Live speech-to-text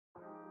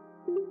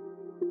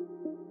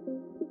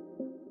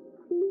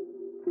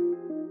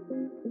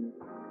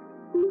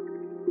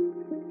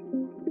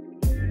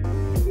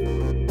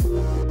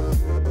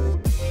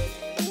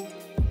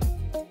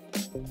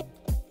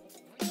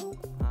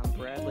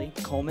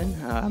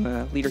Coleman. I'm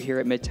a leader here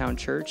at Midtown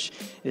Church.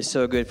 It's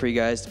so good for you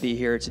guys to be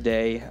here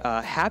today.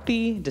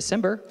 Happy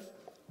December.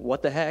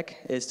 What the heck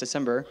is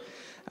December?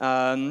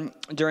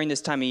 During this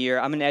time of year,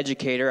 I'm an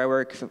educator. I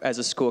work as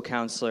a school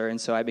counselor,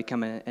 and so I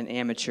become an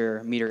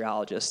amateur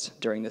meteorologist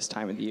during this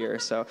time of the year.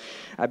 So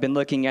I've been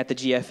looking at the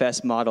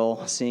GFS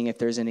model, seeing if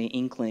there's any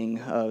inkling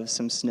of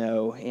some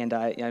snow. And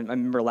I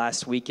remember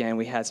last weekend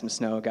we had some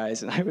snow,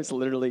 guys, and I was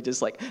literally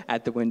just like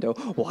at the window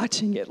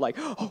watching it like,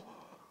 oh.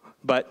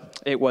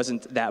 But it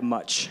wasn't that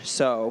much.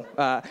 So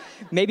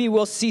maybe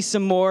we'll see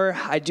some more.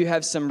 I do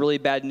have some really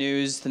bad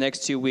news. The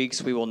next 2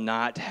 weeks, we will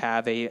not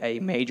have a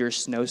major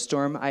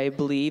snowstorm, I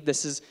believe.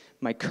 This is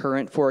my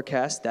current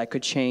forecast. That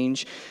could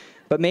change.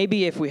 But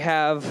maybe if we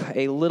have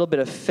a little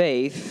bit of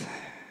faith,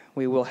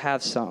 we will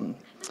have some.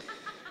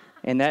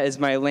 And that is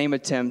my lame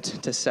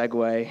attempt to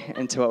segue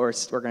into what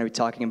we're going to be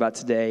talking about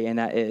today, and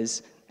that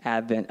is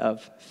Advent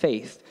of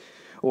faith.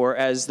 Or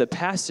as the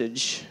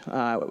passage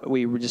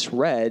we just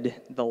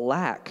read, the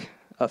lack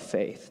of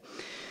faith.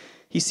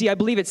 You see, I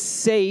believe it's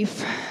safe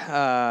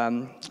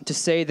to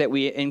say that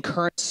in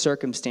current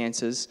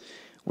circumstances,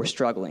 we're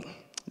struggling.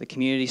 The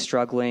community's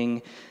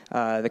struggling.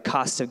 The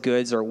cost of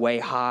goods are way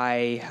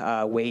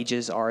high.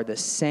 Wages are the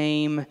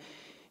same.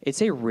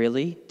 It's a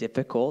really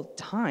difficult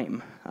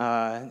time,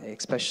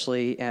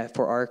 especially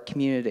for our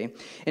community.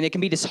 And it can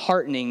be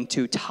disheartening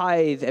to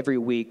tithe every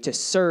week, to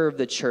serve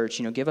the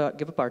church, give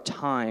up our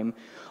time,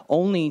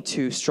 only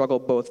to struggle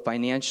both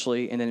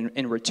financially and then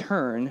in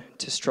return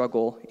to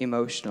struggle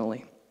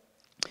emotionally.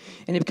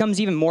 And it becomes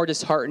even more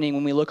disheartening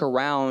when we look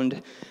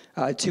around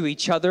to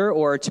each other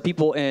or to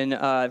people in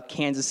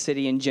Kansas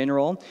City in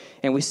general,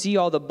 and we see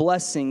all the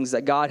blessings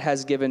that God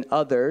has given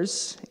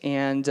others,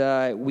 and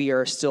we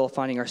are still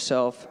finding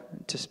ourselves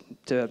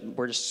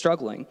we're just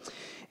struggling.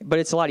 But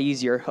it's a lot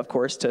easier, of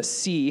course, to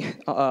see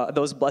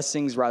those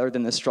blessings rather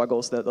than the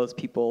struggles that those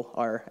people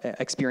are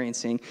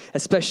experiencing,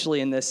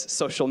 especially in this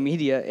social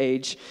media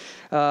age.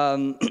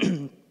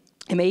 It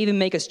may even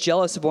make us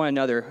jealous of one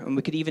another, and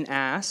we could even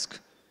ask,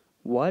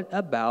 what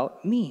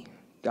about me,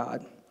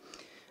 God?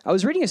 I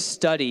was reading a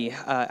study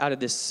out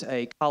of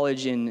a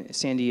college in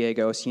San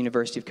Diego. It's the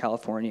University of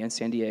California in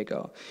San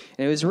Diego.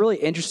 And it was a really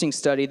interesting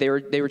study. They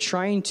were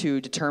trying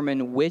to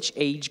determine which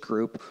age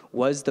group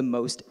was the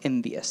most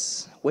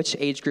envious, which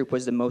age group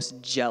was the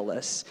most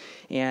jealous.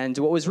 And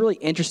what was really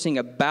interesting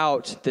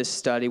about this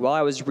study, while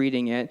I was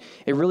reading it,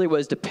 it really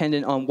was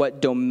dependent on what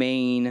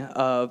domain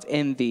of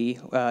envy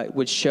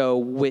would show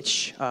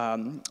what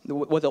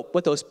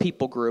those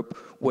people group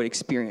would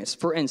experience.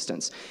 For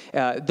instance,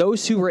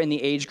 those who were in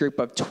the age group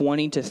of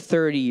 20 to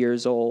 30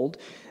 years old,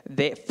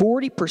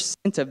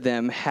 40% of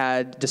them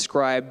had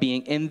described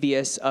being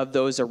envious of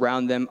those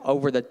around them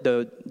over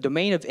the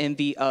domain of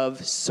envy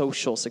of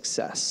social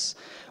success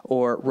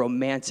or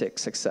romantic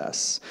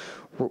success.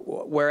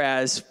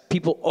 Whereas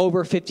people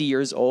over 50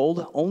 years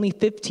old, only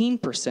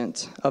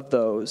 15% of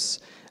those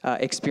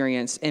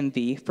experience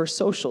envy for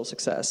social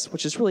success,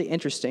 which is really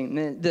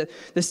interesting.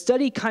 The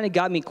study kind of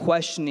got me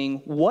questioning,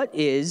 what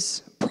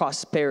is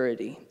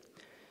prosperity?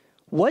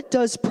 What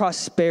does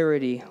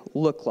prosperity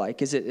look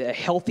like? Is it a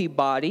healthy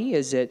body?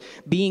 Is it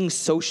being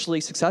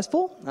socially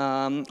successful?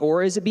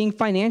 Or is it being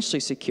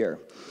financially secure?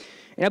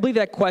 And I believe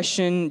that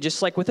question,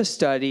 just like with a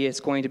study, it's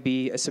going to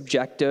be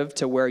subjective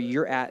to where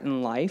you're at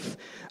in life.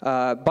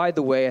 By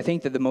the way, I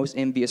think that the most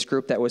envious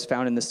group that was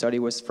found in the study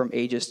was from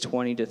ages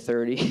 20 to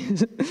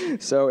 30.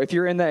 So if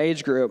you're in that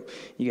age group,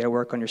 you got to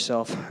work on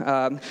yourself.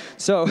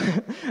 So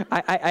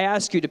I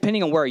ask you,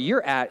 depending on where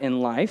you're at in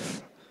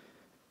life,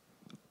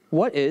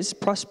 what is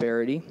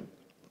prosperity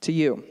to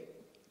you?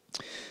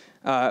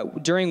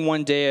 During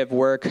one day of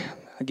work,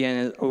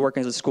 again,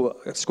 working as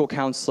a school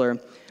counselor,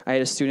 I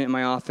had a student in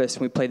my office,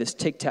 and we play this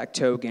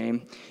tic-tac-toe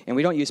game, and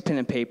we don't use pen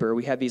and paper.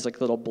 We have these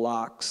like little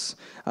blocks,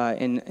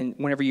 and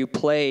whenever you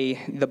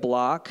play the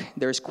block,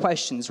 there's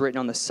questions written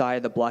on the side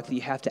of the block that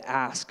you have to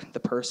ask the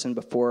person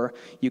before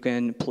you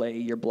can play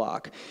your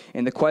block.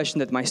 And the question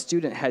that my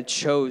student had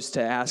chose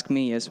to ask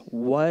me is,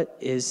 what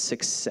is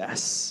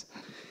success?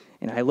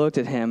 And I looked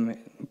at him,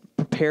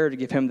 prepared to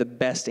give him the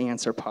best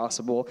answer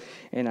possible,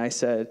 and I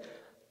said,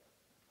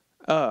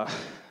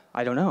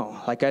 I don't know.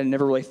 Like, I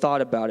never really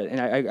thought about it, and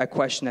I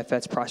question if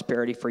that's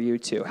prosperity for you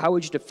too. How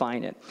would you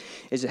define it?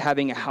 Is it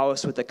having a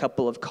house with a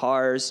couple of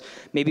cars,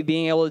 maybe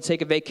being able to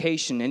take a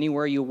vacation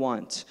anywhere you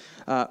want?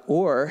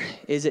 Or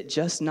is it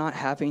just not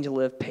having to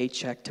live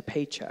paycheck to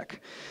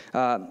paycheck?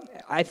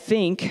 I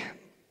think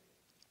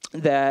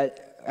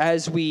that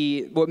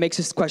what makes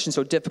this question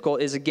so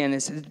difficult is, again,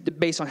 it's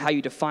based on how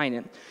you define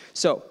it.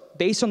 So,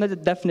 based on the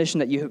definition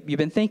that you've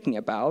been thinking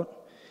about,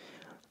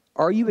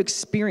 are you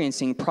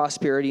experiencing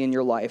prosperity in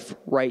your life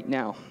right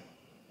now?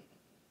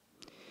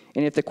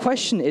 And if the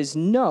question is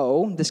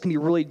no, this can be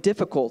really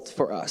difficult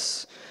for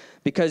us,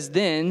 because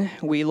then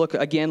we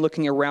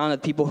looking around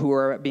at people who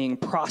are being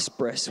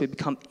prosperous, we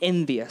become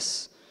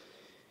envious.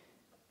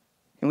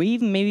 And we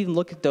maybe even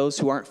look at those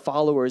who aren't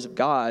followers of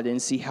God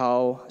and see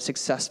how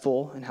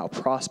successful and how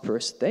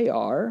prosperous they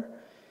are.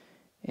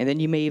 And then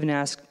you may even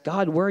ask,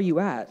 God, where are you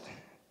at?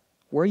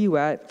 Where are you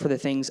at for the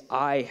things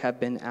I have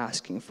been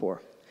asking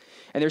for?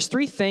 And there's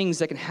three things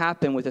that can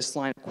happen with this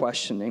line of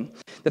questioning.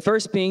 The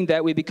first being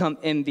that we become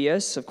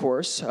envious, of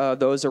course,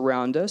 those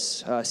around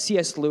us.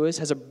 C.S. Lewis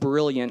has a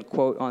brilliant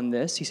quote on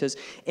this. He says,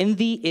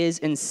 "Envy is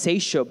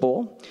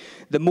insatiable.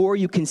 The more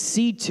you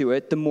concede to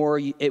it, the more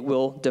it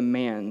will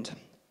demand."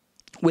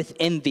 With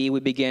envy, we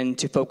begin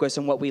to focus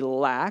on what we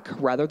lack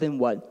rather than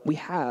what we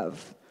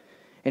have.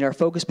 And our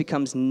focus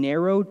becomes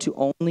narrowed to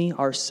only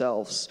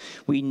ourselves.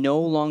 We no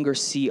longer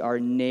see our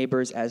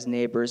neighbors as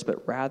neighbors,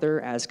 but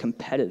rather as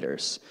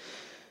competitors.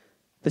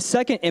 The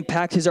second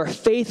impact is our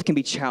faith can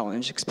be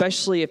challenged,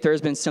 especially if there's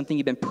been something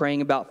you've been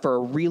praying about for a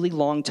really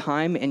long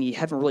time and you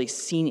haven't really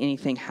seen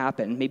anything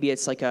happen. Maybe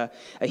it's like a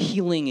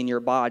healing in your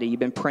body.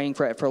 You've been praying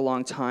for it for a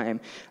long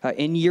time.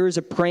 In years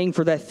of praying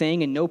for that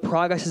thing and no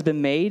progress has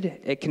been made,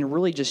 it can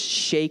really just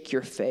shake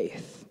your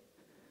faith.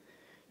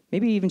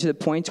 Maybe even to the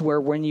point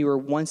where when you were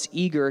once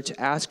eager to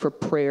ask for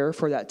prayer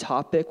for that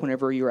topic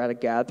whenever you were at a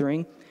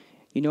gathering,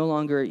 you no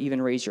longer even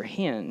raise your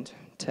hand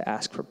to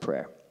ask for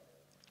prayer.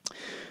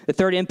 The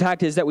third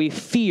impact is that we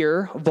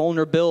fear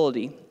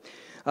vulnerability.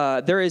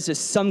 There is this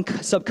some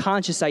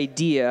subconscious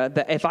idea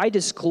that if I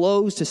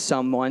disclose to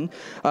someone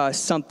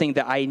something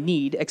that I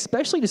need,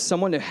 especially to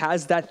someone who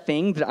has that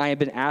thing that I have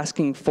been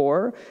asking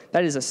for,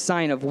 that is a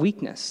sign of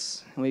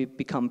weakness, and we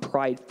become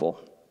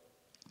prideful.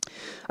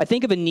 I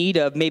think of a need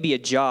of maybe a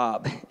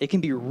job. It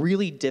can be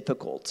really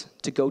difficult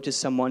to go to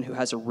someone who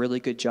has a really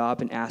good job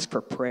and ask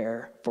for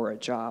prayer for a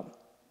job,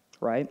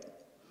 right?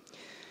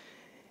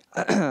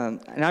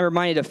 And I'm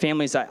reminded of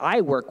families that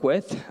I work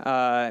with.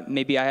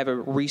 Maybe I have a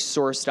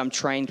resource that I'm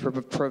trying to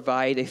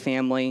provide a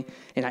family,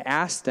 and I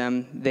ask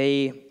them,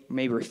 they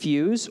may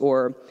refuse,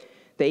 or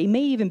they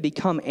may even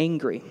become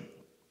angry.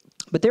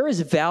 But there is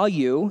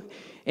value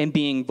in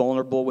being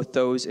vulnerable with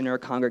those in our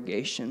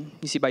congregation.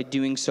 You see, by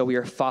doing so, we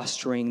are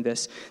fostering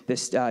this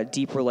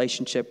deep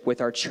relationship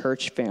with our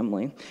church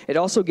family. It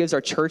also gives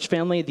our church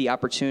family the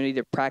opportunity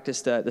to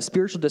practice the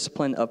spiritual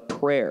discipline of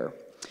prayer.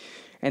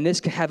 And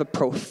this can have a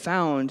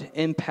profound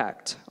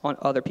impact on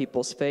other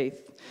people's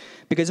faith.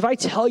 Because if I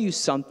tell you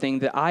something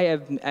that I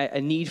have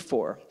a need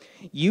for,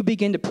 you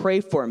begin to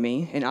pray for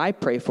me, and I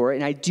pray for it,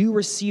 and I do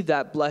receive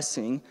that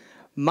blessing,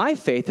 my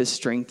faith is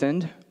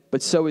strengthened,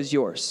 but so is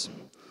yours.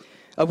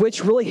 Of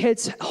which really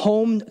hits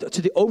home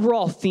to the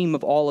overall theme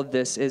of all of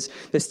this is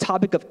this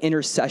topic of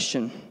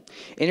intercession.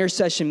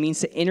 Intercession means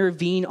to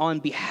intervene on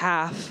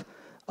behalf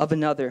of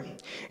another.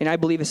 And I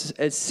believe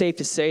it's safe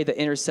to say that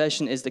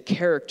intercession is the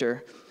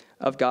character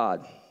of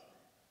God.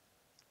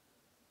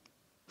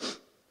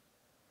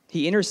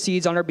 He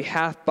intercedes on our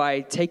behalf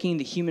by taking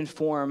the human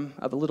form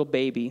of a little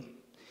baby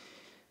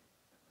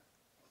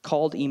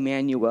called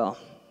Emmanuel,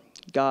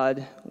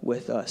 God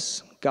with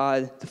us.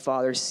 God the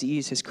Father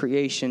sees his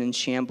creation in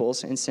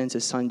shambles and sends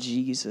his son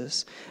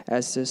Jesus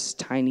as this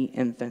tiny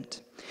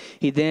infant.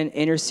 He then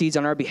intercedes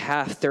on our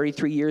behalf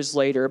 33 years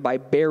later by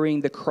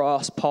bearing the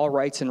cross. Paul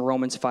writes in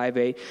Romans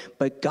 5:8,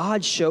 "But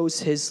God shows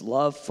his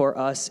love for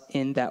us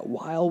in that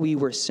while we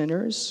were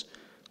sinners,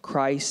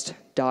 Christ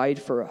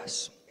died for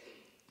us."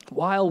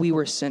 While we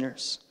were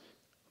sinners,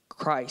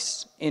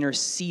 Christ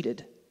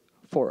interceded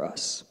for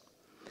us.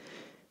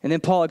 And then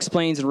Paul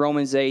explains in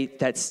Romans 8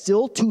 that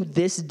still to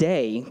this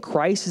day,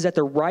 Christ is at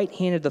the right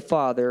hand of the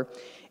Father,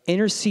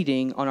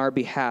 interceding on our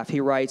behalf. He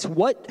writes,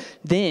 "What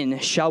then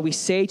shall we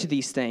say to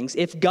these things?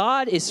 If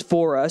God is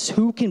for us,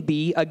 who can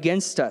be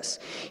against us?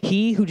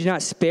 He who did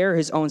not spare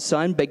his own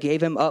son, but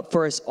gave him up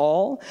for us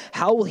all,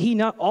 how will he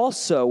not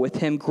also with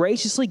him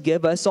graciously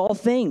give us all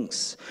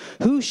things?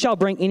 Who shall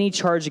bring any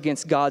charge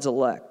against God's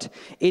elect?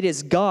 It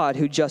is God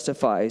who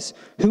justifies.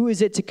 Who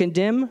is it to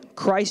condemn?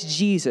 Christ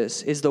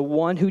Jesus is the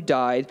one who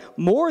died,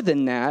 more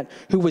than that,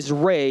 who was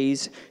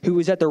raised, who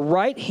is at the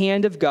right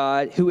hand of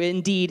God, who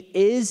indeed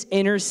is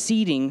interceding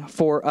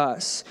for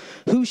us.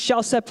 Who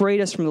shall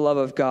separate us from the love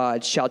of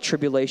God? Shall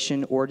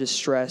tribulation or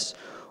distress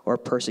or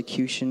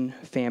persecution,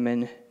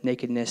 famine,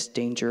 nakedness,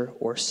 danger,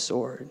 or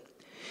sword?"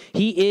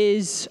 He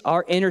is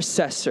our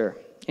intercessor.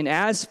 And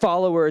as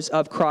followers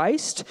of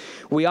Christ,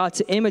 we ought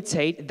to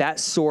imitate that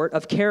sort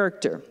of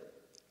character.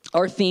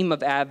 Our theme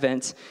of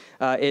Advent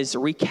is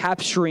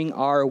recapturing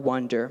our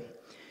wonder.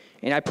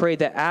 And I pray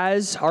that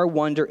as our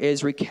wonder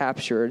is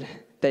recaptured,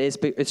 that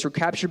it's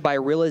recaptured by a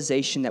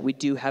realization that we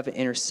do have an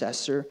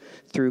intercessor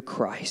through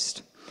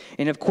Christ.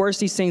 And of course,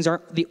 these things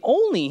aren't the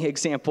only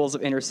examples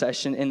of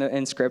intercession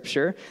in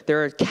Scripture.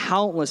 There are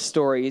countless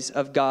stories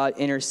of God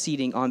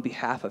interceding on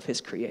behalf of his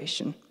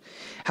creation.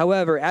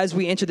 However, as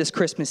we enter this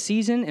Christmas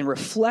season and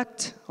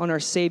reflect on our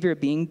Savior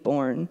being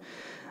born,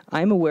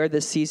 I'm aware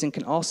this season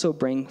can also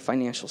bring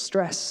financial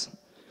stress.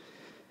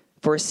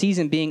 For a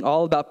season being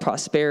all about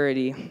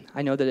prosperity,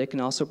 I know that it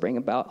can also bring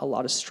about a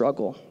lot of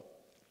struggle.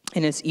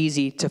 And it's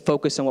easy to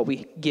focus on what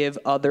we give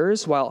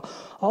others while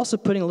also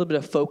putting a little bit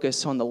of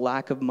focus on the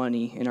lack of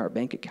money in our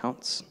bank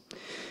accounts.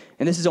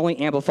 And this is only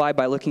amplified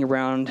by looking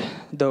around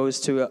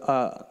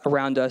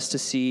around us to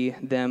see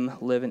them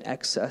live in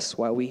excess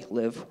while we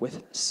live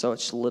with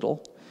such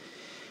little.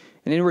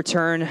 And in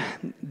return,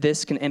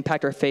 this can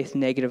impact our faith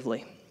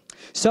negatively.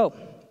 So,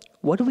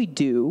 what do we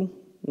do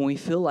when we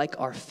feel like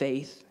our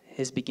faith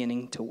is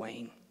beginning to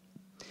wane?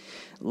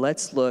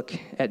 Let's look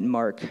at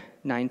Mark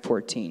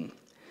 9:14.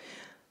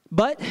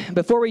 But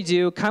before we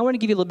do, kind of want to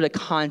give you a little bit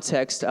of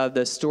context of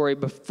the story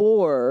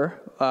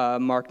before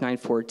Mark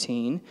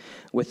 9:14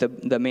 with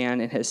the man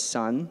and his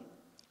son.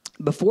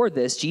 Before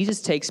this, Jesus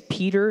takes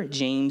Peter,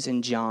 James,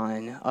 and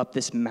John up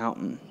this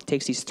mountain. He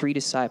takes these 3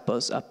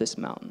 disciples up this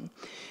mountain.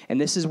 And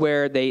this is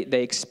where they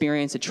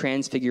experience the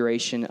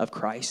transfiguration of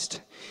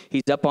Christ.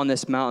 He's up on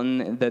this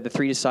mountain. The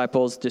 3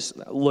 disciples just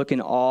look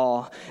in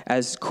awe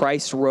as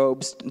Christ's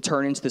robes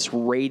turn into this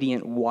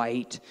radiant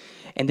white.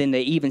 And then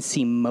they even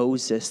see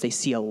Moses. They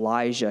see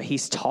Elijah.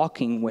 He's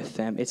talking with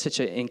them. It's such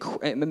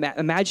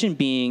imagine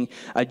being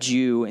a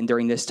Jew and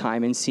during this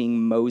time and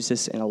seeing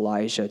Moses and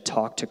Elijah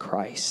talk to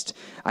Christ.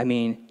 I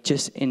mean,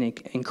 just an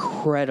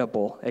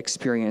incredible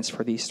experience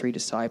for these 3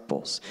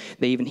 disciples.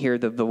 They even hear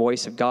the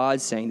voice of God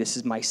saying, "This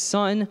is my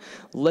son,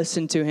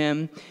 listen to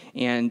him."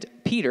 And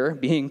Peter,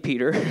 being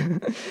Peter,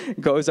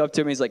 goes up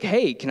to him. He's like,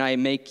 "Hey, can I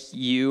make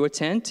you a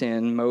tent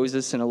and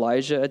Moses and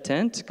Elijah a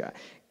tent?"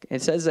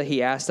 It says that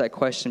he asked that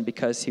question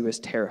because he was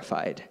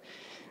terrified,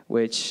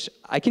 which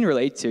I can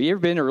relate to. You ever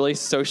been in a really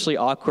socially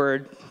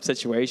awkward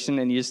situation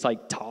and you just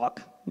like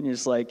talk? And you're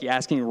just like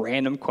asking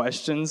random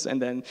questions,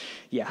 and then,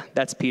 yeah,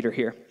 that's Peter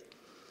here.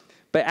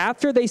 But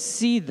after they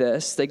see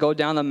this, they go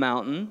down the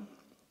mountain,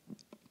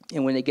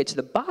 and when they get to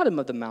the bottom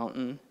of the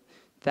mountain,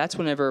 that's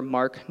whenever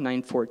Mark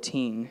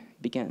 9:14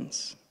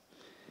 begins.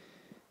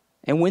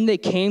 And when they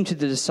came to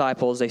the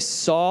disciples, they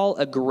saw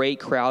a great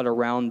crowd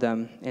around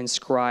them and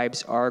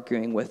scribes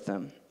arguing with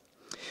them.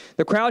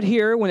 The crowd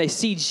here, when they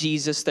see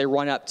Jesus, they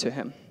run up to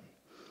him.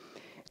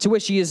 To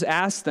which Jesus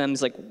asks them,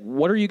 he's like,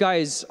 "What are you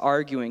guys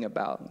arguing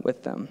about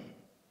with them?"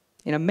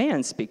 And a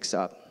man speaks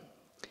up.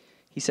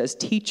 He says,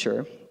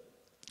 "Teacher,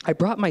 I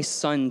brought my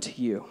son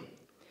to you.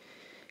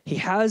 He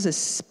has a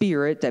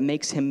spirit that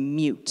makes him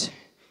mute.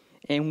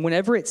 And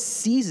whenever it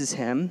seizes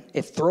him,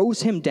 it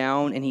throws him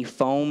down, and he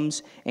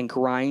foams and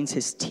grinds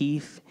his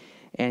teeth,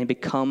 and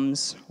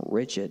becomes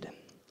rigid."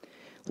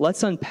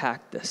 Let's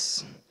unpack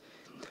this.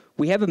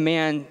 We have a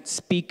man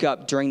speak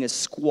up during this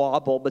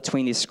squabble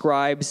between the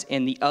scribes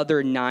and the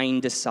other 9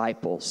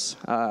 disciples.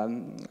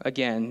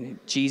 Again,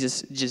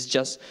 Jesus is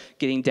just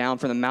getting down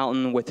from the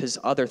mountain with his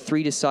other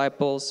 3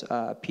 disciples,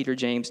 Peter,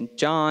 James, and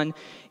John.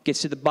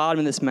 Gets to the bottom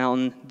of this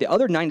mountain. The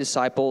other 9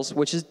 disciples,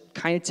 which is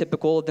kind of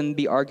typical of them to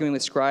be arguing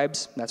with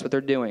scribes, that's what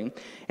they're doing.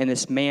 And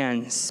this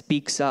man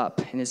speaks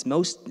up. In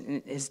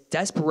his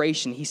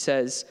desperation, he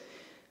says,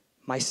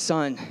 my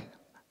son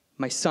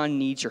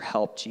needs your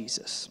help,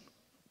 Jesus."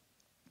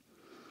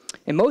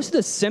 And most of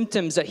the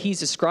symptoms that he's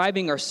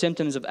describing are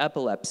symptoms of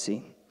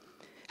epilepsy.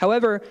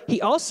 However, he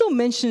also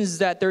mentions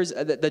that there's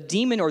the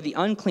demon or the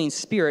unclean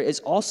spirit is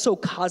also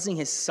causing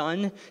his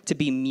son to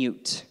be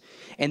mute.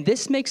 And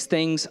this makes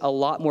things a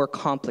lot more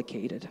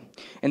complicated.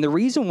 And the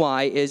reason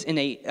why is in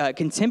a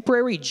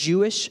contemporary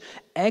Jewish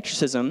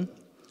exorcism,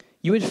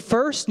 you would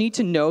first need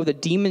to know the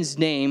demon's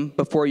name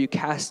before you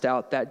cast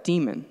out that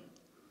demon.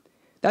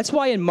 That's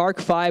why in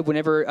Mark 5,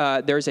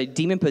 whenever there's a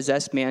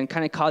demon-possessed man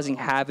kind of causing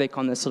havoc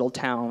on this little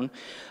town,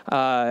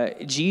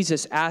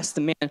 Jesus asks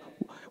the man,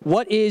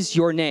 "What is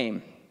your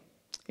name?"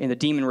 And the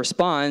demon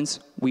responds,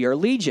 "We are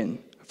legion,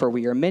 for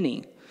we are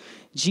many."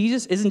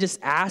 Jesus isn't just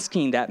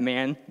asking that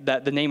man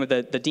the name of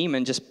the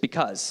demon just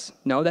because.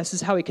 No, this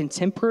is how a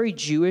contemporary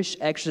Jewish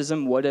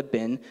exorcism would have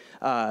been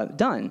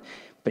done.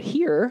 But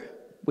here,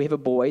 we have a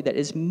boy that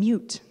is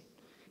mute.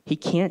 He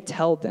can't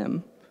tell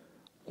them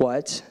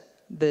what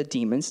the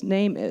demon's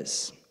name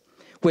is.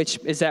 Which,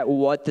 is that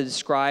what the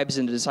scribes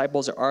and the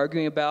disciples are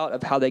arguing about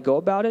of how they go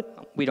about it?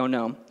 We don't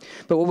know.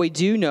 But what we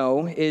do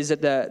know is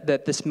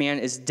that this man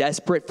is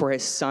desperate for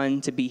his son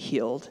to be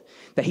healed.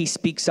 That he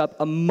speaks up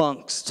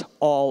amongst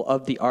all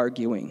of the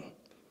arguing.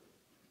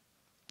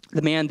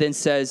 The man then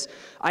says,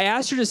 "I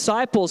asked your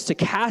disciples to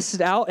cast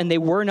it out, and they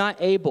were not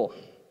able."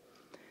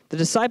 The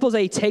disciples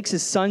that he takes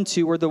his son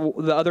to were the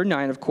other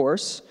 9, of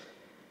course.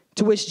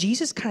 To which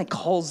Jesus kind of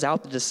calls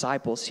out the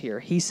disciples here.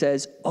 He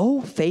says,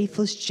 "O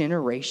faithless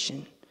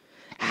generation,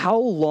 how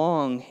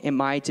long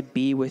am I to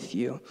be with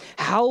you?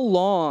 How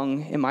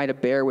long am I to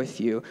bear with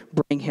you?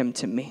 Bring him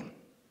to me."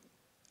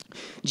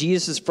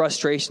 Jesus'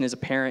 frustration is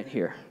apparent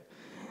here.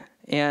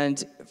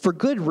 And for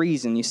good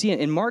reason. You see,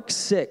 in Mark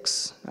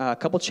 6, a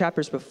couple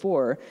chapters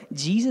before,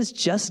 Jesus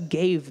just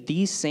gave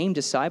these same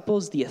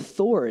disciples the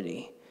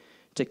authority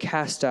to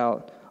cast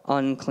out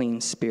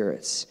unclean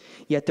spirits.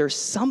 Yet there's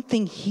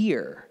something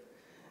here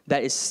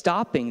that is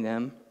stopping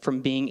them from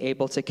being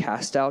able to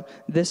cast out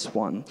this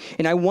one.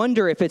 And I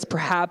wonder if it's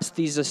perhaps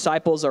these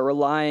disciples are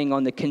relying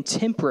on the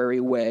contemporary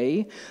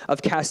way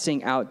of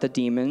casting out the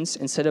demons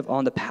instead of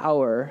on the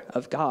power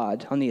of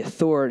God, on the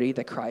authority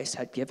that Christ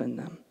had given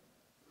them.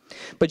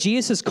 But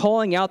Jesus is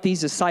calling out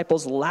these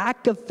disciples'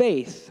 lack of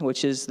faith,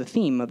 which is the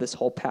theme of this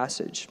whole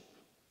passage.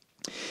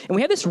 And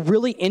we have this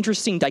really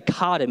interesting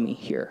dichotomy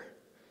here.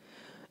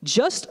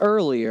 Just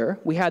earlier,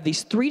 we had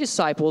these 3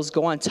 disciples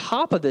go on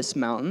top of this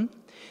mountain.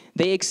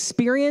 They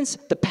experience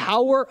the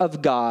power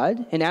of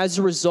God, and as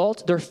a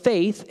result, their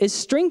faith is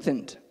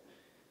strengthened.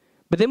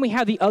 But then we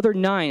have the other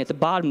 9 at the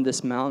bottom of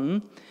this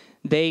mountain.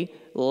 They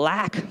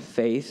lack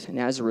faith, and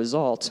as a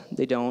result,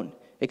 they don't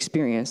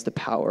experience the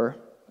power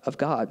of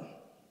God.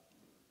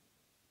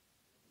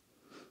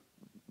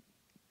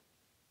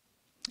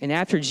 And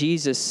after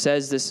Jesus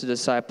says this to the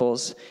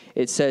disciples,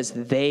 it says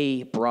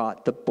they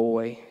brought the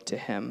boy to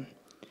him,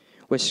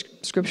 which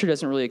Scripture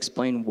doesn't really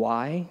explain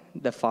why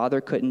the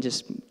Father couldn't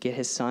just get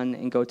his Son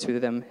and go to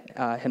them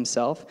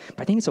himself.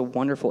 But I think it's a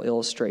wonderful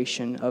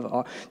illustration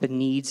of the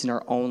needs in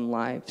our own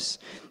lives,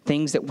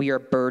 things that we are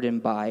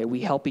burdened by.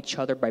 We help each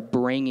other by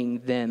bringing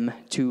them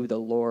to the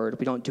Lord.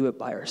 We don't do it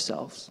by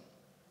ourselves.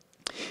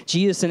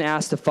 Jesus then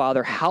asked the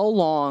Father, how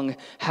long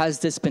has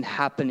this been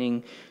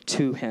happening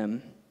to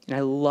him? And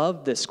I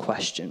love this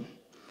question.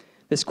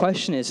 This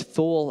question is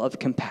full of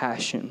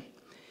compassion.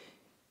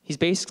 He's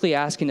basically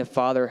asking the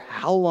Father,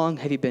 how long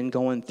have you been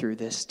going through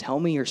this? Tell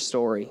me your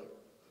story.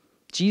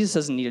 Jesus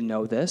doesn't need to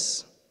know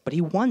this, but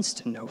he wants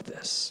to know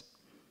this.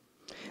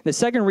 The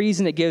second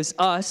reason it gives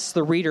us,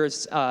 the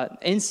readers,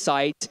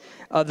 insight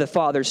of the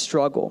Father's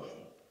struggle.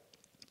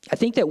 I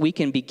think that we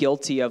can be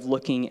guilty of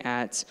looking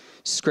at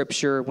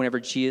Scripture whenever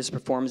Jesus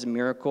performs a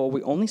miracle.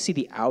 We only see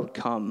the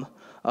outcome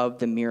of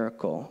the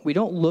miracle. We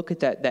don't look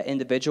at that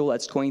individual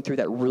that's going through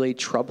that really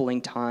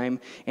troubling time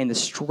and the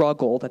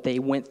struggle that they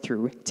went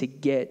through to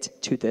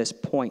get to this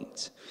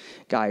point.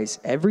 Guys,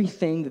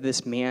 everything that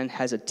this man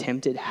has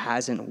attempted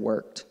hasn't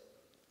worked.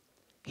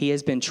 He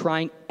has been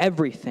trying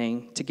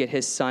everything to get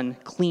his son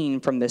clean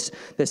from this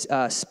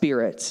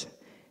spirit.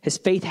 His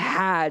faith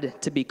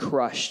had to be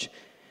crushed.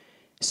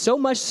 So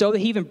much so that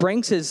he even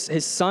brings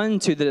his son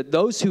to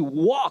those who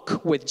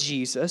walk with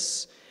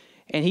Jesus,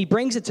 and he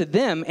brings it to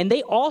them, and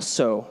they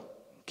also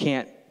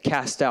can't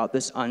cast out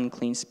this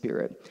unclean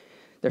spirit.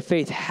 Their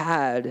faith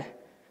had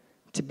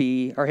to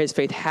be, or his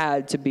faith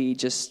had to be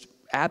just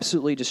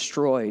absolutely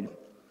destroyed.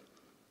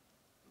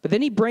 But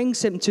then he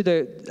brings him to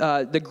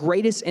the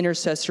greatest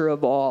intercessor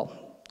of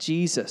all,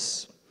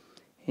 Jesus.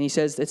 And he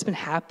says, it's been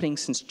happening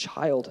since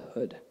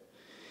childhood.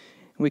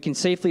 We can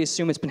safely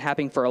assume it's been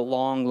happening for a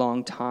long,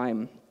 long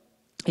time.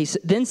 He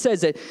then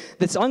says that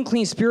this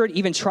unclean spirit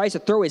even tries to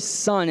throw his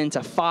son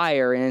into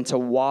fire and into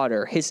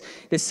water.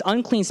 This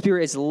unclean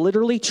spirit is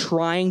literally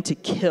trying to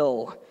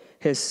kill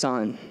his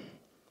son.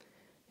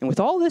 And with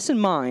all this in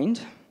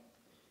mind,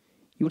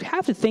 you would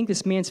have to think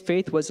this man's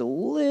faith was a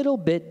little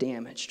bit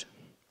damaged.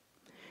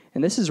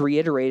 And this is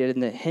reiterated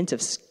in the hint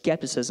of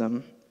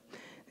skepticism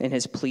in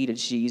his plea to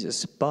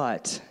Jesus.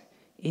 But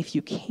if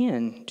you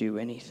can do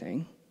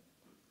anything,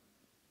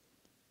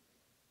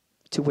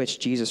 to which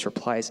Jesus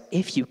replies,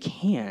 if you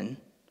can.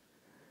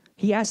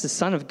 He asks the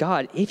Son of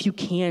God, if you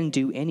can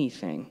do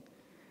anything.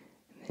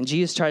 And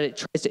Jesus tries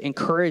to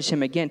encourage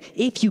him again.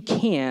 If you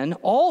can,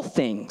 all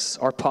things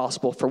are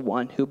possible for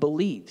one who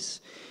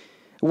believes.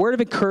 A word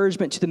of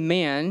encouragement to the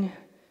man,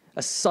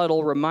 a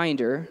subtle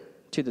reminder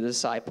to the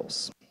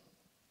disciples.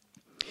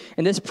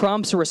 And this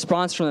prompts a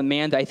response from the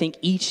man that I think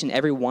each and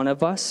every one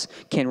of us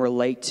can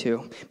relate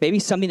to. Maybe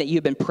something that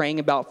you've been praying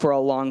about for a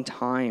long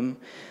time,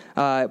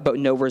 but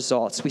no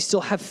results. We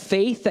still have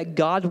faith that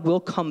God will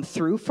come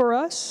through for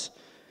us,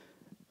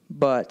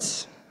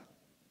 but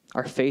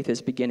our faith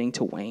is beginning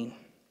to wane.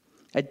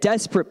 A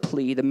desperate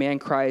plea, the man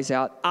cries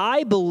out,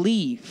 I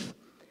believe,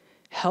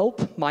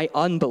 help my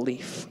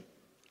unbelief.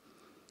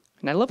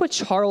 And I love what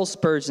Charles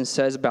Spurgeon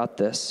says about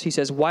this. He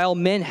says, while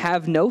men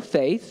have no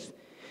faith,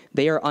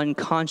 they are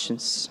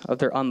unconscious of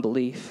their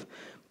unbelief.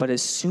 But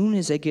as soon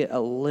as they get a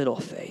little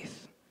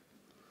faith,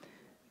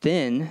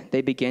 then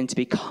they begin to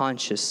be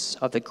conscious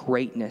of the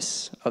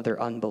greatness of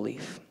their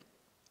unbelief.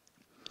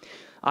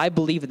 I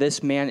believe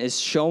this man is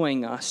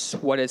showing us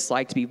what it's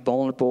like to be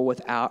vulnerable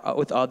with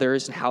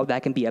others and how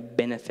that can be a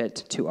benefit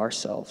to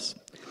ourselves,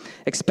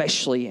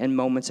 especially in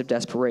moments of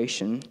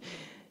desperation.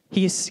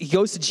 He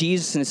goes to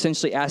Jesus and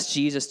essentially asks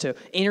Jesus to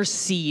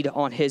intercede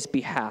on his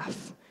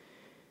behalf.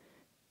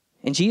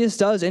 And Jesus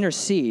does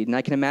intercede, and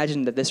I can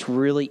imagine that this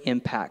really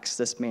impacts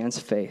this man's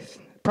faith.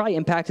 Probably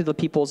impacted the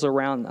peoples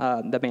around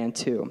the man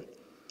too.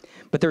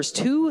 But there's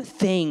 2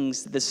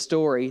 things in the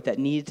story that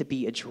needed to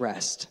be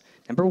addressed.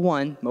 Number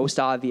 1, most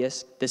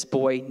obvious, this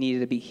boy needed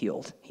to be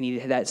healed. He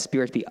needed that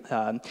spirit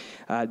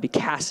to be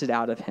casted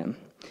out of him.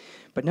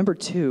 But number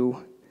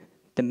 2,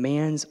 the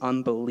man's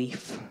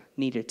unbelief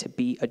needed to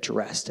be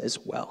addressed as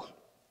well.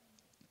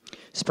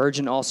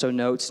 Spurgeon also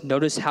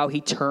notice how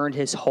he turned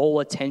his whole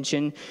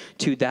attention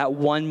to that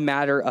one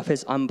matter of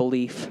his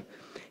unbelief.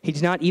 He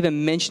did not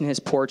even mention his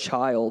poor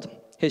child.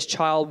 His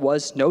child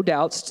was, no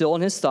doubt, still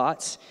in his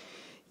thoughts,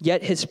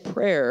 yet his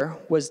prayer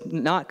was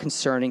not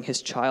concerning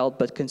his child,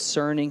 but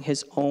concerning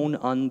his own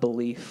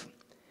unbelief.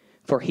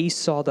 For he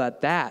saw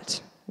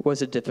that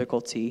was a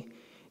difficulty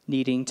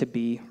needing to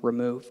be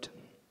removed.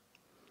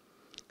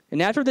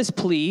 And after this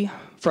plea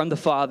from the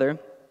Father,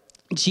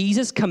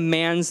 Jesus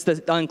commands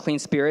the unclean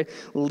spirit,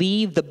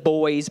 leave the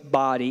boy's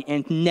body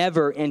and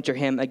never enter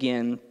him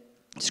again.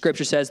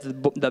 Scripture says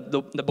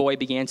the boy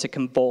began to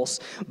convulse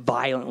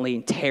violently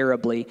and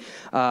terribly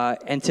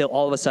until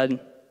all of a sudden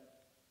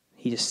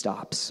he just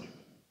stops.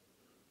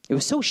 It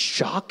was so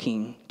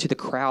shocking to the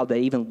crowd.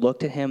 They even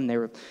looked at him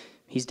and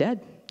he's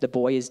dead. The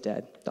boy is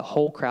dead. The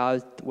whole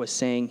crowd was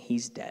saying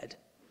he's dead.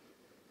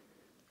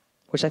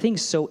 Which I think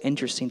is so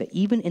interesting that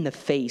even in the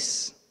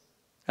face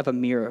of a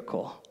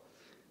miracle,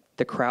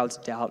 the crowd's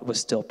doubt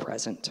was still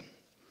present.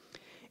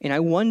 And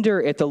I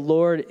wonder if the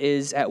Lord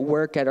is at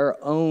work at our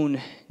own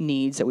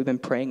needs that we've been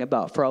praying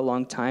about for a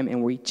long time,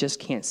 and we just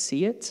can't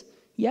see it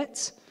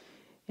yet.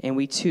 And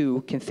we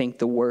too can think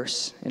the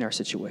worst in our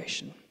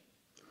situation.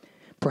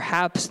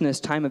 Perhaps in this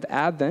time of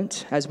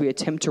Advent, as we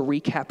attempt to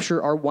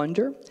recapture our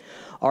wonder,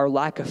 our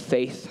lack of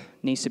faith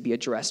needs to be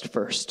addressed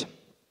first.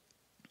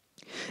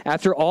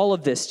 After all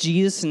of this,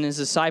 Jesus and his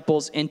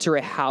disciples enter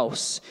a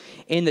house.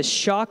 In the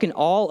shock and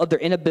awe of their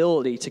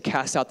inability to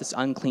cast out this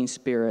unclean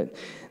spirit,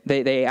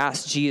 they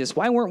ask Jesus,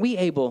 why weren't we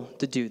able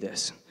to do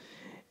this?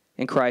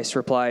 And Christ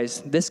replies,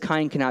 this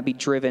kind cannot be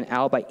driven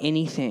out by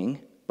anything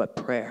but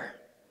prayer.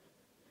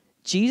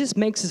 Jesus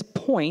makes his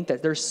point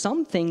that there's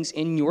some things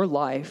in your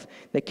life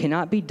that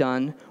cannot be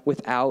done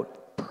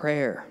without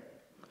prayer.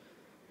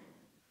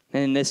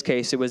 And in this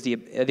case, it was the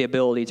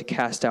ability to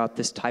cast out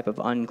this type of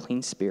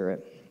unclean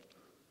spirit.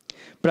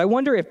 But I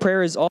wonder if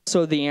prayer is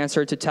also the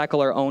answer to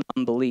tackle our own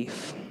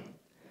unbelief.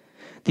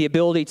 The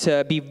ability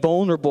to be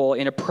vulnerable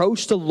and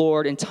approach the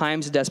Lord in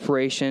times of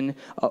desperation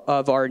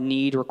of our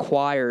need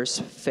requires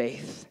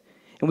faith.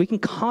 And we can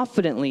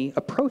confidently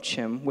approach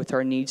him with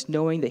our needs,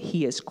 knowing that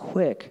he is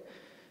quick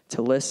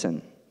to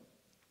listen.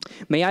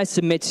 May I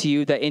submit to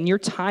you that in your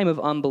time of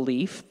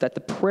unbelief, that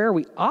the prayer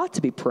we ought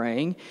to be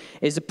praying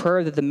is the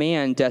prayer that the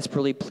man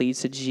desperately pleads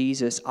to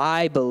Jesus.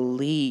 I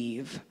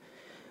believe,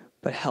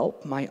 but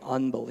help my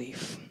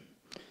unbelief.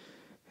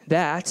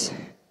 That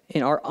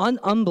in our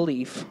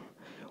unbelief,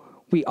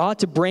 we ought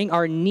to bring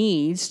our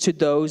needs to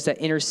those that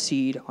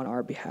intercede on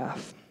our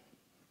behalf.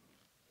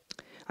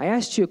 I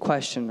asked you a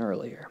question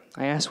earlier.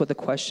 I asked the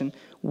question,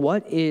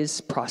 what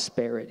is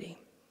prosperity?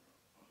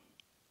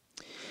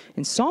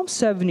 In Psalm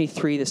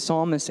 73, the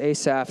psalmist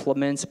Asaph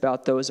laments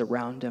about those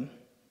around him.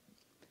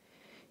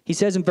 He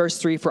says in verse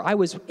 3, for I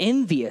was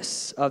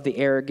envious of the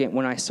arrogant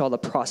when I saw the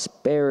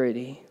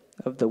prosperity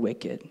of the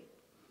wicked.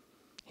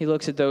 He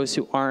looks at those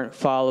who aren't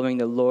following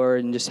the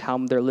Lord and just how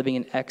they're living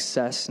in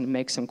excess, and it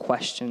makes him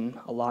question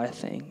a lot of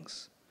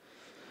things.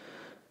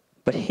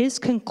 But his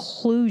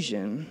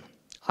conclusion,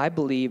 I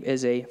believe,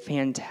 is a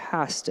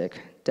fantastic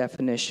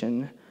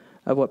definition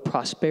of what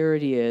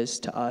prosperity is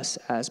to us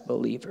as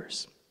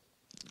believers.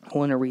 I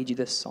want to read you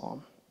this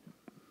psalm.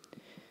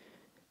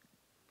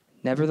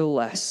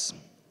 Nevertheless,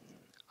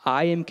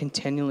 I am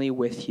continually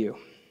with you.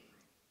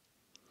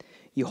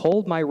 You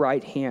hold my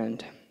right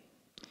hand.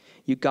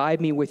 You guide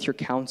me with your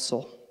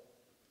counsel,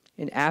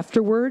 and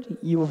afterward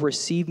you will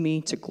receive me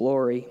to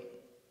glory.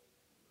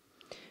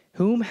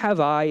 Whom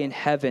have I in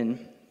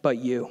heaven but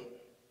you?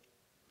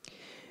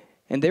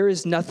 And there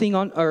is nothing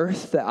on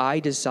earth that I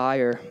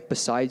desire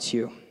besides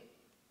you.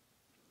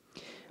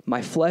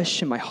 My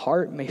flesh and my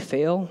heart may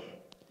fail,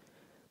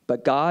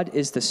 but God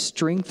is the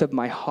strength of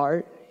my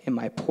heart and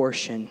my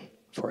portion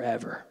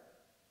forever.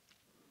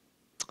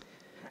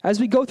 As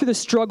we go through the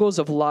struggles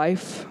of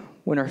life,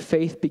 when our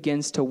faith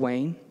begins to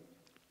wane,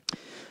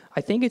 I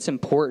think it's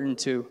important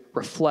to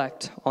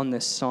reflect on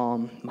this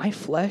psalm. My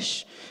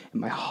flesh and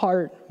my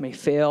heart may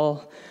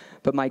fail,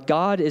 but my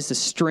God is the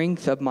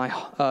strength of my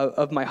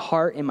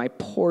heart and my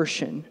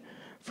portion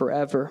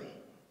forever.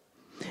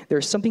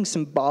 There's something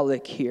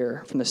symbolic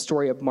here from the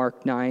story of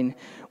Mark 9,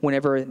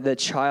 whenever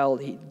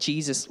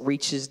Jesus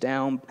reaches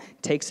down,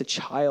 takes a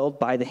child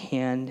by the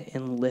hand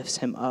and lifts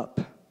him up.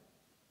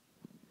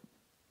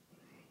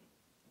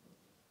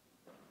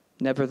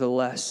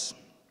 Nevertheless,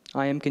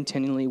 I am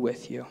continually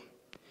with you.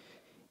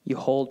 You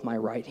hold my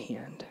right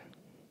hand.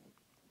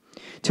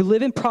 To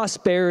live in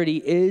prosperity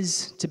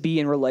is to be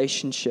in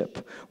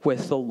relationship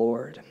with the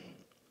Lord.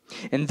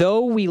 And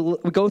though we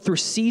go through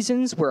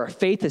seasons where our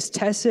faith is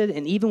tested,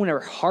 and even when our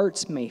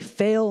hearts may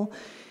fail,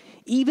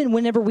 even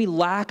whenever we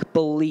lack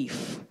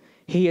belief,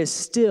 he is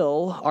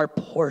still our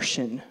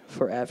portion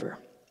forever.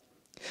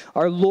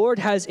 Our Lord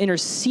has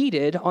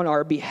interceded on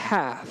our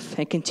behalf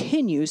and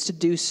continues to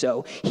do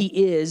so. He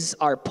is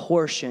our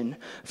portion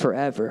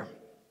forever.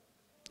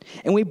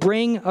 And we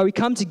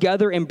come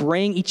together and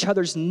bring each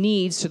other's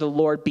needs to the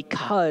Lord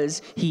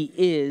because he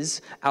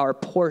is our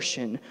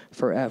portion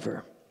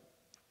forever.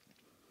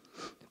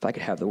 If I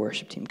could have the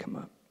worship team come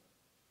up.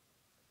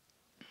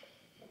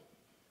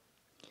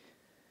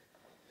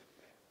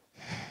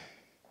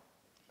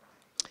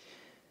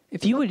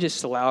 If you would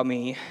just allow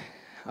me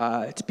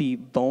to be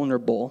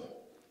vulnerable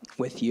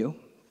with you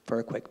for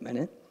a quick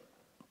minute.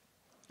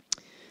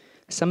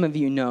 Some of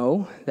you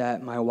know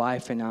that my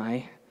wife and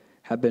I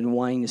have been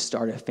wanting to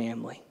start a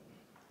family.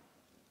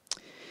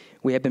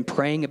 We have been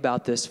praying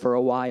about this for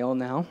a while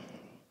now,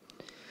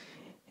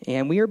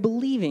 and we are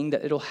believing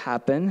that it'll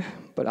happen,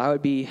 but I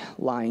would be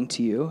lying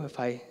to you if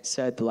I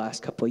said the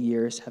last couple of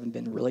years haven't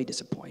been really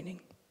disappointing.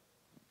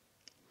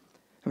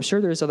 I'm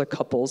sure there's other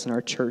couples in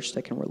our church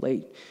that can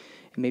relate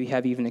and maybe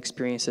have even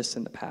experienced this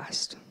in the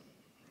past.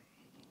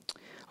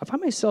 I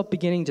find myself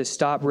beginning to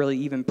stop really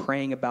even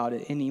praying about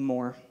it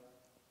anymore.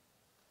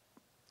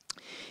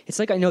 It's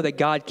like I know that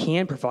God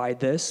can provide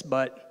this,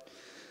 but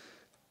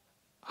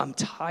I'm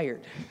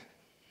tired.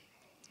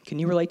 Can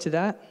you relate to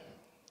that?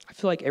 I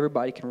feel like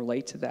everybody can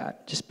relate to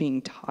that, just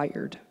being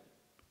tired.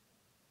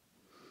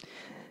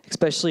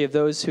 Especially of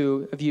those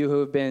of you who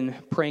have been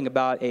praying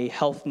about a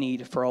health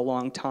need for a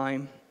long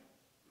time.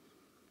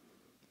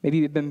 Maybe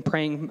you've been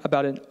praying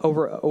about an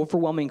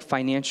overwhelming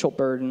financial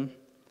burden.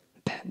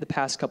 The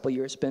past couple of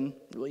years have been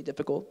really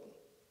difficult.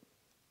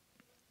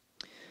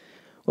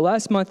 Well,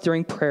 last month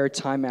during prayer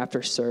time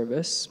after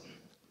service,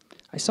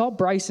 I saw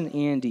Bryce and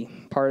Andy,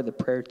 part of the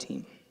prayer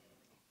team.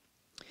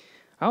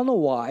 I don't know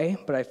why,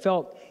 but I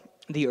felt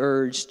the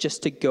urge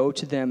just to go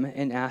to them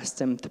and ask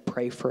them to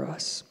pray for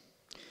us.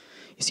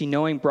 You see,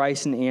 knowing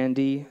Bryce and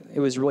Andy, it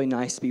was really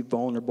nice to be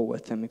vulnerable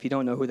with them. If you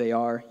don't know who they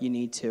are, you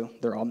need to.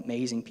 They're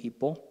amazing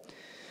people.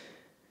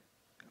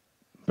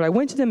 But I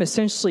went to them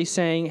essentially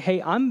saying,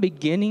 hey, I'm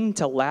beginning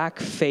to lack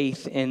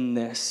faith in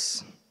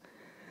this.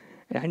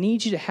 And I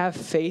need you to have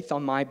faith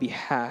on my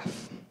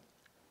behalf.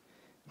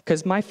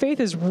 Because my faith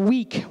is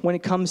weak when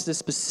it comes to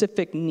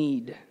specific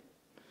need.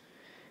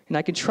 And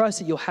I can trust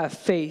that you'll have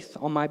faith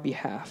on my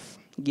behalf.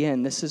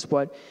 Again, this is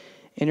what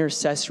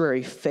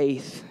intercessory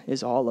faith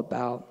is all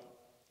about.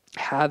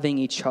 Having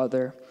each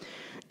other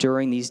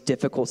during these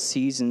difficult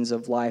seasons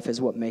of life is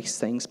what makes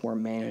things more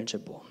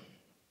manageable.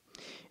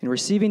 And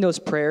receiving those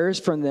prayers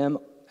from them,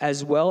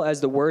 as well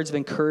as the words of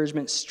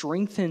encouragement,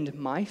 strengthened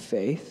my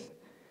faith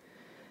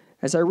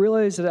as I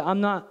realized that I'm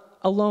not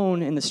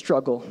alone in the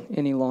struggle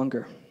any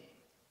longer.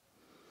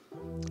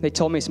 They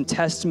told me some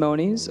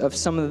testimonies of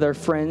some of their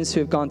friends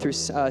who have gone through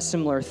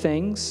similar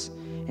things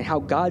and how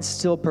God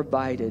still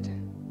provided.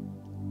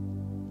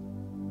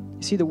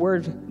 You see,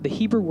 the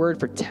Hebrew word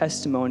for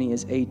testimony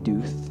is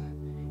aduth,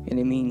 and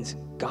it means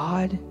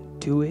God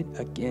do it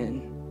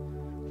again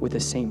with the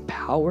same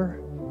power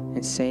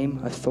and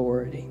same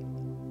authority.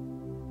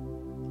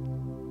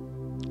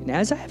 And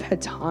as I have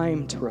had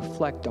time to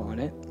reflect on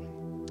it,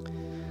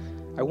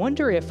 I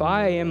wonder if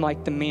I am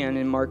like the man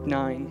in Mark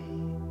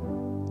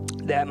 9,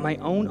 that my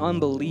own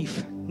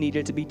unbelief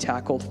needed to be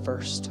tackled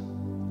first.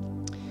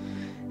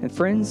 And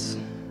friends,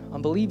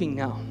 I'm believing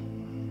now.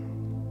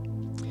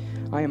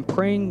 I am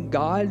praying,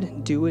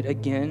 God, do it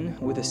again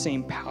with the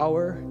same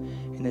power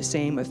and the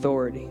same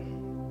authority,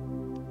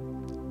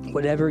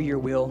 whatever your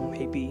will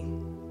may be.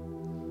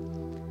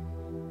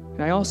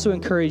 And I also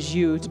encourage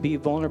you to be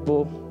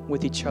vulnerable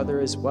with each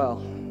other as well.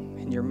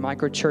 In your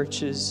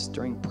micro-churches,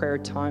 during prayer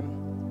time,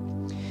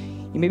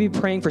 you may be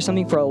praying for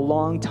something for a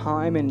long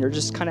time and you're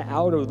just kind of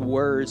out of the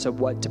words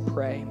of what to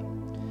pray.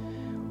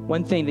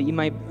 One thing that you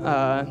might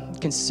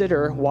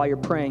consider while you're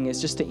praying is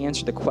just to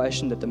answer the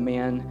question that the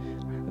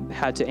man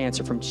had to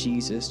answer from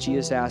Jesus.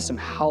 Jesus asked him,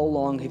 how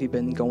long have you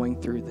been going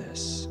through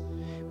this?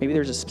 Maybe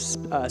there's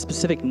a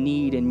specific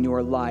need in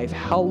your life.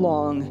 How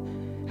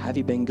long have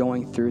you been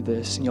going through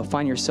this? And you'll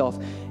find yourself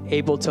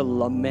able to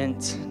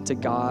lament to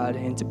God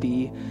and to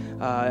be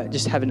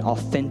just have an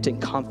authentic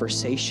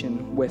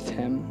conversation with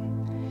him.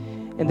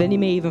 And then you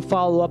may even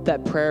follow up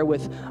that prayer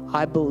with,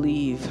 I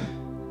believe,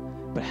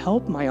 but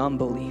help my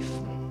unbelief.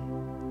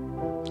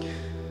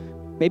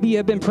 Maybe you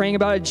have been praying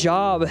about a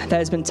job that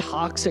has been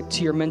toxic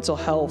to your mental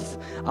health.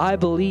 I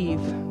believe,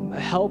 but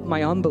help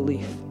my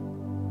unbelief.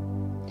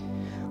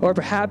 Or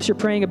perhaps you're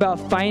praying about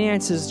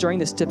finances during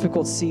this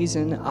difficult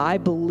season. I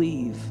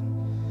believe,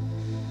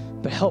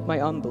 but help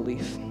my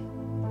unbelief.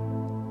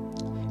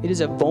 It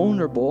is a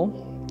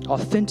vulnerable,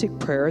 authentic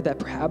prayer that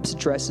perhaps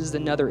addresses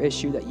another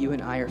issue that you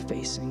and I are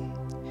facing,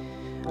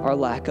 our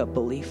lack of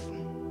belief.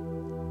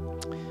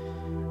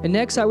 And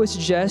next, I would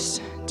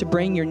suggest to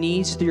bring your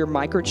needs to your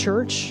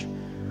microchurch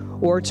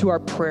or to our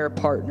prayer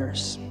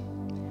partners.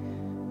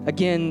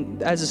 Again,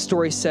 as the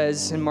story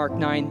says in Mark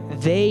 9,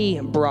 they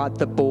brought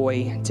the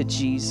boy to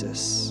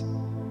Jesus.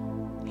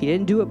 He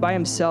didn't do it by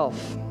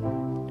himself.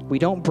 We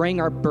don't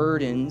bring our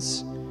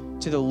burdens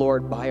to the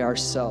Lord by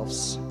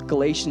ourselves.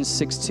 Galatians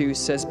 6:2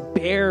 says,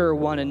 bear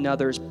one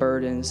another's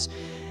burdens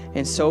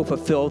and so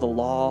fulfill the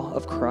law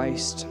of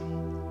Christ.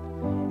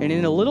 And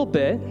in a little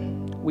bit,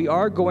 we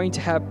are going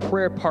to have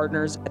prayer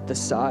partners at the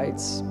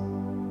sides.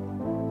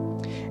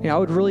 And I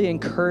would really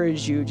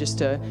encourage you just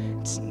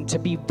to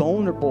be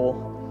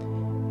vulnerable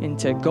and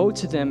to go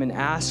to them and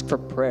ask for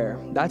prayer.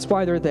 That's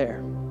why they're there.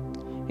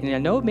 And I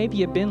know maybe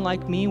you've been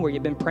like me where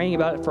you've been praying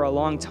about it for a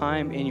long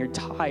time and you're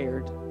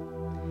tired.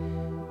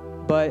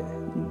 But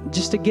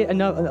just to get a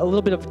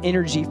little bit of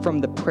energy from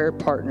the prayer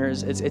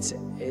partners, it's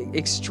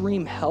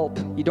extreme help.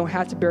 You don't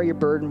have to bear your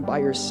burden by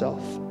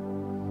yourself.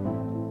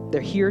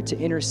 They're here to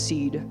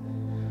intercede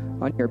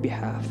on your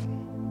behalf.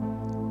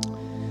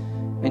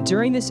 And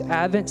during this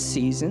Advent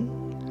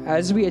season,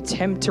 as we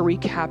attempt to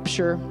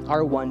recapture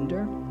our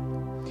wonder,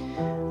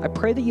 I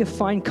pray that you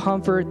find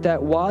comfort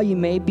that while you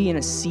may be in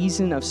a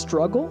season of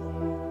struggle,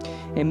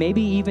 and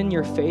maybe even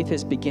your faith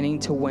is beginning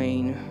to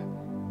wane,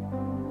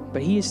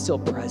 but he is still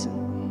present.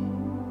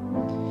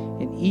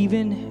 And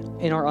even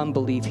in our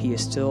unbelief, he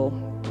is still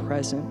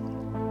present,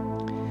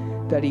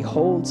 that he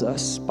holds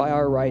us by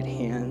our right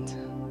hand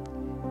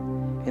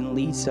and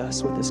leads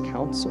us with his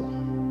counsel.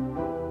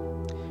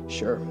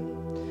 Sure,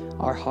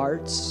 our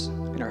hearts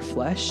and our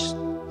flesh,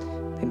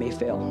 they may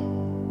fail.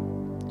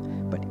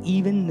 But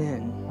even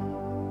then,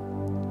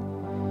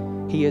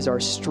 he is our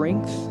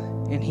strength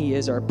and he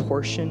is our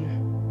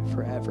portion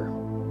forever.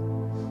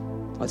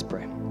 Let's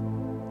pray.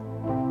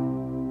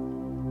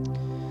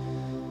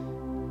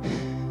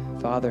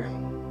 Father,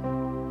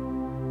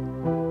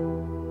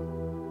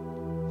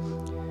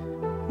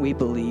 we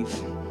believe,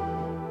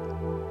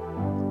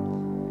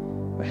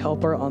 but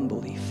help our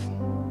unbelief.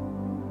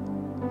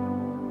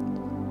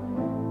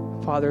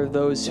 Father,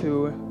 those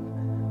who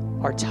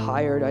are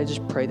tired, I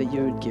just pray that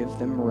you would give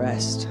them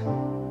rest.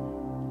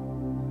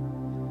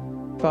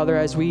 Father,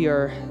 as we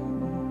are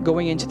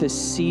going into this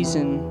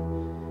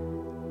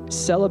season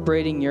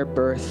celebrating your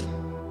birth,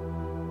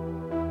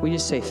 we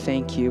just say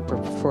thank you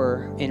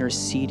for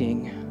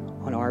interceding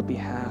on our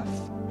behalf.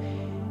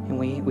 And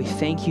we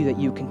thank you that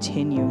you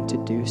continue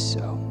to do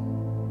so.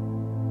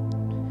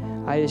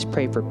 I just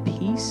pray for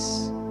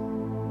peace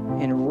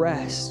and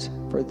rest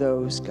for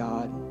those,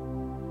 God.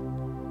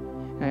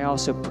 And I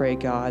also pray,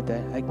 God,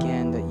 that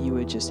again, that you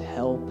would just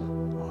help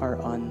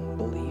our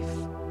unbelief.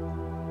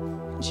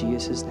 In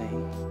Jesus'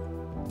 name, amen.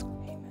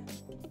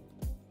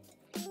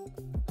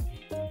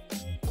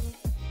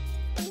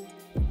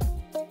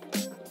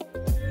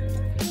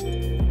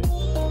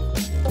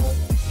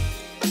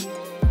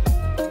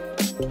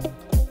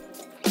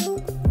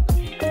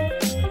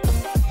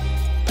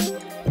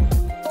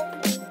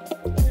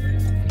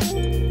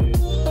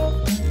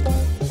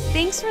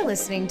 Thanks for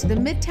listening to the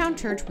Midtown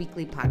Church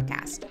Weekly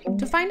Podcast.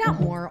 To find out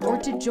more or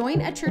to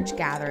join a church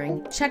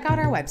gathering, check out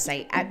our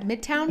website at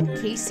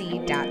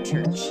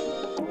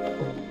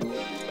midtownkc.church.